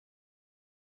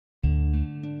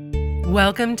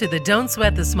Welcome to the Don't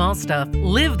Sweat the Small Stuff,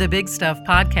 Live the Big Stuff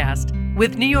podcast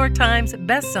with New York Times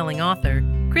bestselling author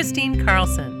Kristine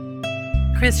Carlson.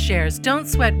 Chris shares don't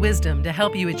sweat wisdom to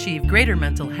help you achieve greater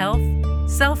mental health,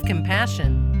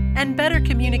 self-compassion, and better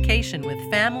communication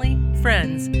with family,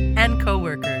 friends, and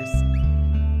coworkers.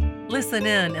 Listen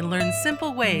in and learn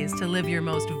simple ways to live your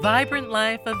most vibrant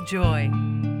life of joy.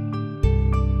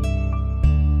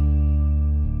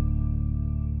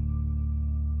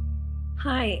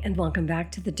 Hi, and welcome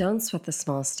back to the Don't Sweat the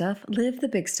Small Stuff, Live the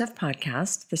Big Stuff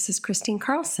podcast. This is Kristine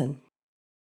Carlson.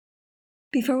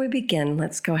 Before we begin,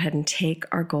 let's go ahead and take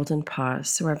our golden pause.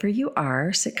 So wherever you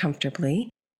are, sit comfortably.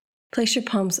 Place your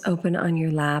palms open on your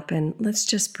lap, and let's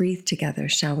just breathe together,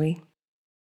 shall we?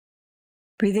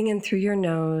 Breathing in through your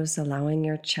nose, allowing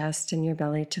your chest and your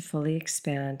belly to fully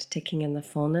expand, taking in the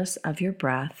fullness of your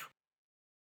breath.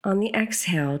 On the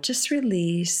exhale, just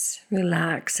release,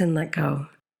 relax, and let go.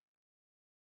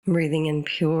 Breathing in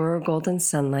pure golden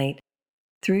sunlight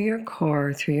through your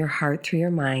core, through your heart, through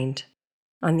your mind.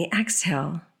 On the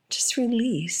exhale, just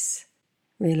release,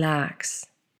 relax,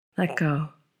 let go.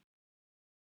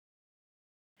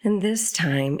 And this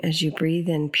time, as you breathe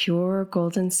in pure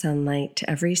golden sunlight to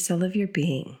every cell of your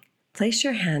being, place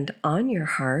your hand on your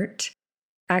heart,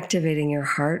 activating your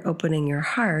heart, opening your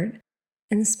heart,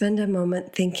 and spend a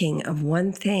moment thinking of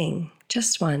one thing,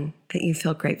 just one, that you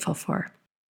feel grateful for.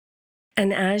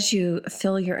 And as you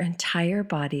fill your entire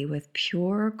body with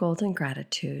pure golden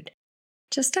gratitude,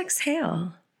 just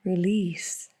exhale,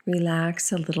 release,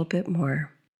 relax a little bit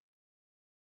more.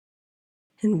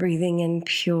 And breathing in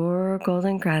pure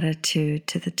golden gratitude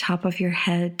to the top of your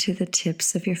head, to the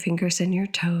tips of your fingers and your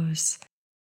toes.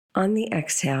 On the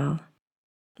exhale,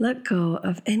 let go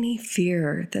of any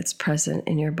fear that's present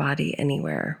in your body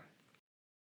anywhere.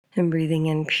 And breathing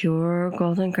in pure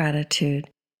golden gratitude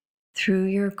through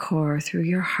your core, through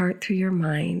your heart, through your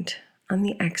mind. On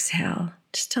the exhale,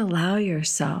 just allow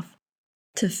yourself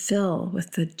to fill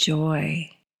with the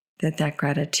joy that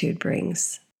gratitude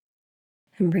brings.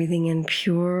 And breathing in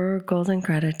pure golden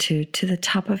gratitude to the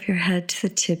top of your head, to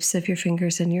the tips of your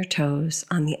fingers and your toes.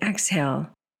 On the exhale,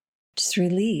 just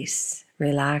release,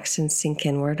 relax, and sink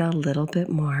inward a little bit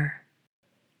more.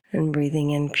 And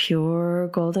breathing in pure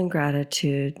golden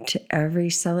gratitude to every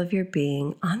cell of your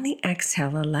being. On the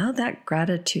exhale, allow that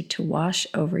gratitude to wash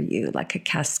over you like a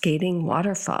cascading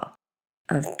waterfall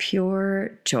of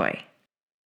pure joy.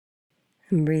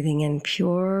 And breathing in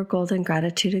pure golden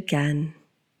gratitude again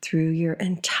through your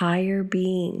entire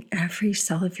being, every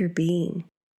cell of your being.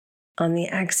 On the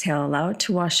exhale, allow it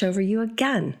to wash over you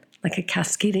again like a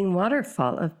cascading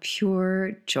waterfall of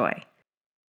pure joy.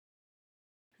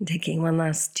 And taking one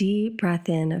last deep breath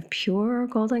in of pure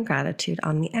golden gratitude.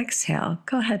 On the exhale,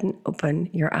 go ahead and open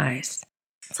your eyes.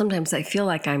 Sometimes I feel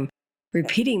like I'm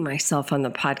repeating myself on the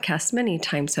podcast many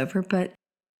times over, but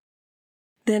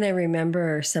then I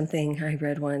remember something I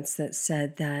read once that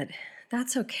said that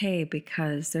that's okay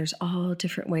because there's all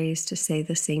different ways to say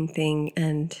the same thing,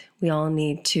 and we all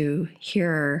need to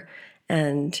hear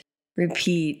and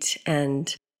repeat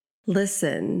and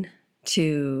listen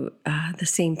to the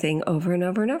same thing over and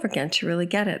over and over again to really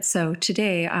get it. So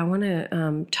today I want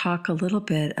to talk a little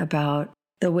bit about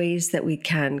the ways that we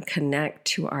can connect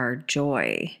to our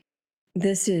joy.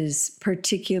 This is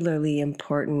particularly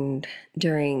important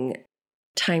during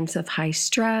times of high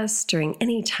stress, during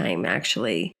any time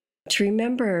actually, to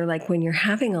remember like when you're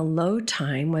having a low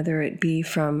time, whether it be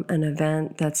from an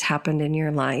event that's happened in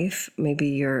your life, maybe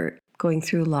you're going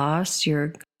through loss,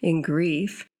 you're in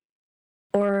grief,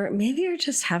 or maybe you're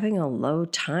just having a low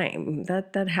time.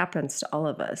 That happens to all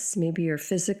of us. Maybe you're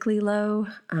physically low.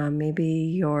 Maybe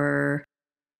you're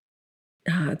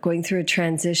going through a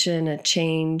transition, a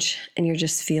change, and you're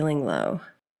just feeling low.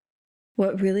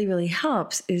 What really, really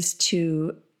helps is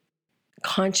to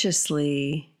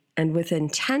consciously and with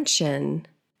intention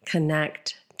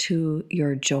connect to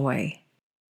your joy.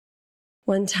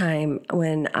 One time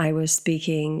when I was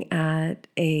speaking at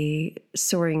a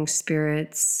Soaring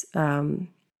Spirits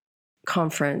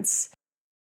conference,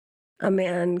 a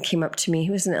man came up to me. He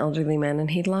was an elderly man,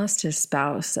 and he'd lost his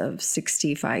spouse of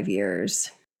 65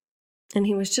 years. And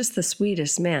he was just the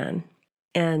sweetest man.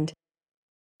 And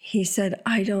he said,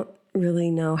 I don't really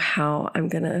know how I'm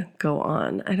going to go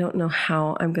on. I don't know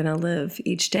how I'm going to live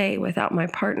each day without my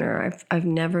partner. I've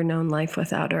never known life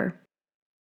without her.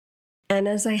 And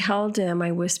as I held him,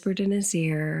 I whispered in his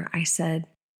ear, I said,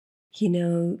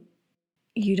 you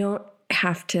don't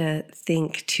have to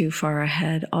think too far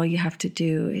ahead. All you have to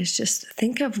do is just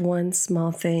think of one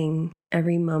small thing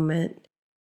every moment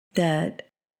that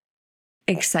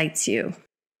excites you.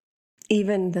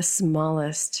 Even the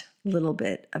smallest little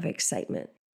bit of excitement.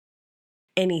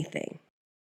 Anything.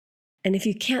 And if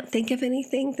you can't think of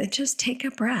anything, then just take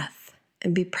a breath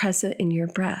and be present in your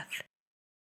breath.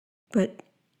 But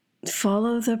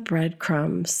follow the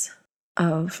breadcrumbs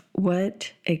of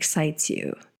what excites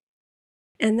you.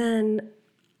 And then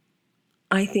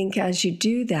I think as you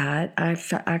do that,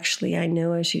 I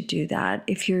know as you do that,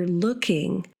 if you're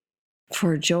looking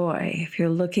for joy, if you're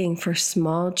looking for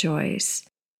small joys,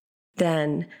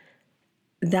 then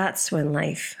that's when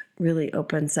life really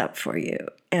opens up for you.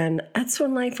 And that's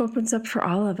when life opens up for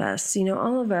all of us.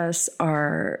 All of us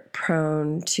are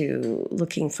prone to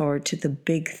looking forward to the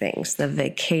big things, the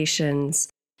vacations,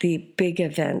 the big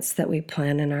events that we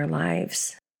plan in our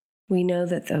lives. We know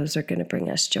that those are going to bring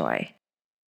us joy.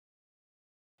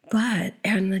 But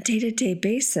on a day-to-day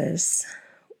basis,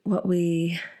 what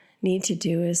we need to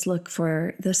do is look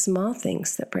for the small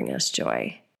things that bring us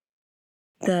joy.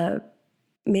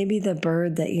 Maybe the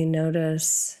bird that you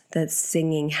notice that's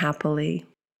singing happily.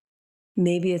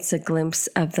 Maybe it's a glimpse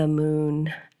of the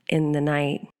moon in the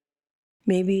night.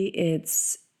 Maybe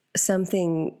it's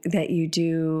something that you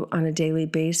do on a daily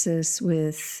basis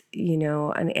with,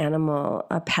 an animal,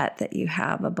 a pet that you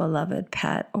have, a beloved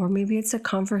pet. Or maybe it's a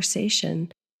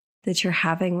conversation that you're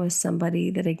having with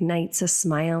somebody that ignites a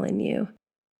smile in you.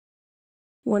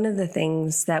 One of the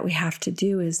things that we have to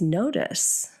do is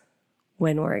notice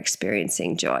when we're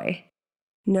experiencing joy.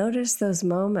 Notice those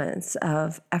moments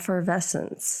of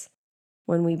effervescence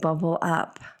when we bubble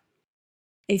up.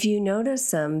 If you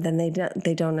notice them, then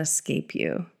they don't escape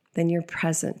you. Then you're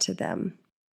present to them.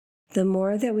 The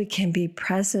more that we can be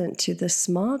present to the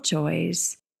small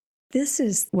joys, this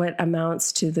is what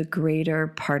amounts to the greater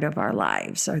part of our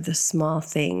lives, are the small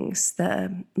things,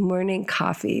 the morning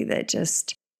coffee that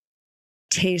just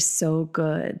tastes so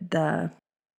good, the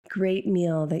great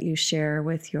meal that you share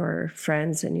with your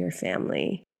friends and your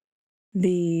family,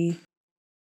 the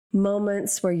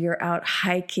moments where you're out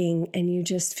hiking and you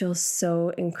just feel so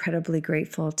incredibly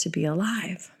grateful to be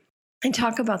alive. I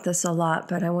talk about this a lot,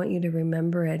 but I want you to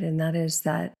remember it, and that is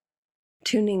that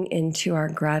tuning into our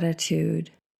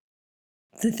gratitude,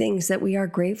 the things that we are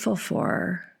grateful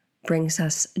for, brings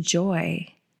us joy.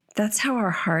 That's how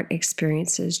our heart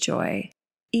experiences joy.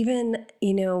 Even,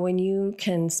 when you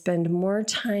can spend more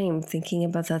time thinking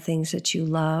about the things that you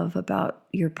love about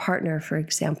your partner, for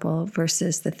example,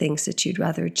 versus the things that you'd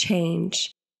rather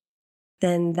change,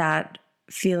 then that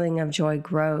feeling of joy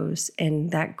grows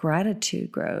and that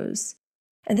gratitude grows.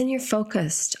 And then you're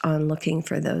focused on looking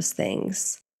for those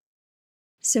things.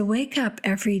 So wake up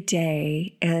every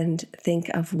day and think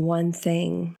of one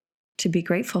thing to be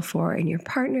grateful for in your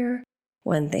partner,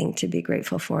 one thing to be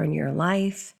grateful for in your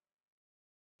life.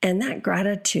 And that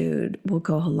gratitude will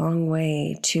go a long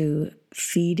way to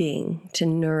feeding, to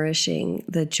nourishing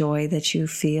the joy that you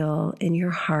feel in your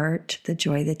heart, the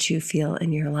joy that you feel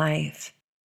in your life.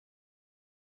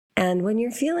 And when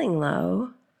you're feeling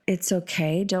low, it's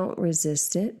okay, don't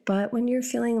resist it. But when you're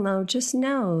feeling low, just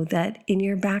know that in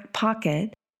your back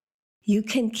pocket, you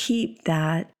can keep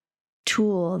that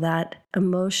tool, that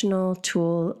emotional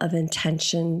tool of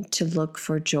intention to look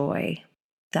for joy,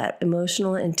 that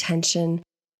emotional intention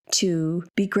to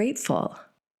be grateful.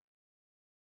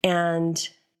 And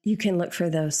you can look for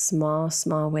those small,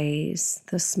 small ways,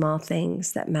 those small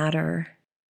things that matter,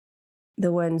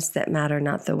 the ones that matter,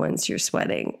 not the ones you're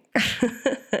sweating.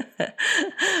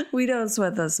 We don't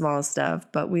sweat the small stuff,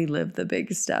 but we live the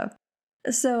big stuff.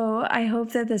 So I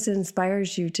hope that this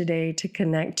inspires you today to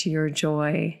connect to your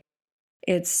joy.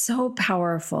 It's so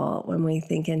powerful when we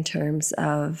think in terms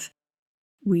of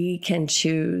we can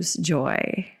choose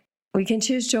joy. We can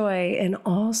choose joy in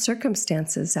all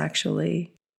circumstances,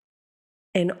 actually.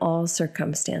 In all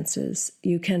circumstances,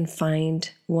 you can find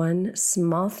one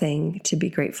small thing to be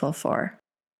grateful for.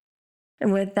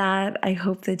 And with that, I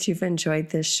hope that you've enjoyed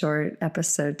this short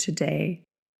episode today.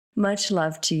 Much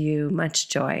love to you, much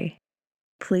joy.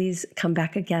 Please come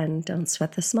back again. Don't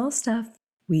sweat the small stuff.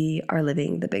 We are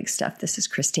living the big stuff. This is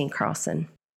Kristine Carlson.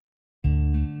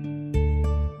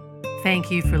 Thank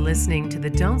you for listening to the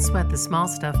Don't Sweat the Small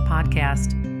Stuff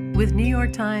podcast with New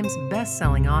York Times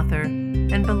best-selling author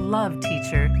and beloved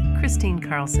teacher, Kristine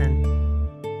Carlson.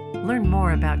 Learn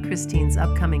more about Kristine's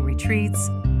upcoming retreats,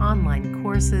 online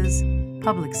courses,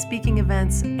 public speaking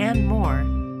events, and more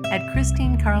at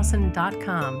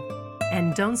KristineCarlson.com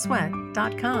and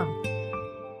Don'tSweat.com.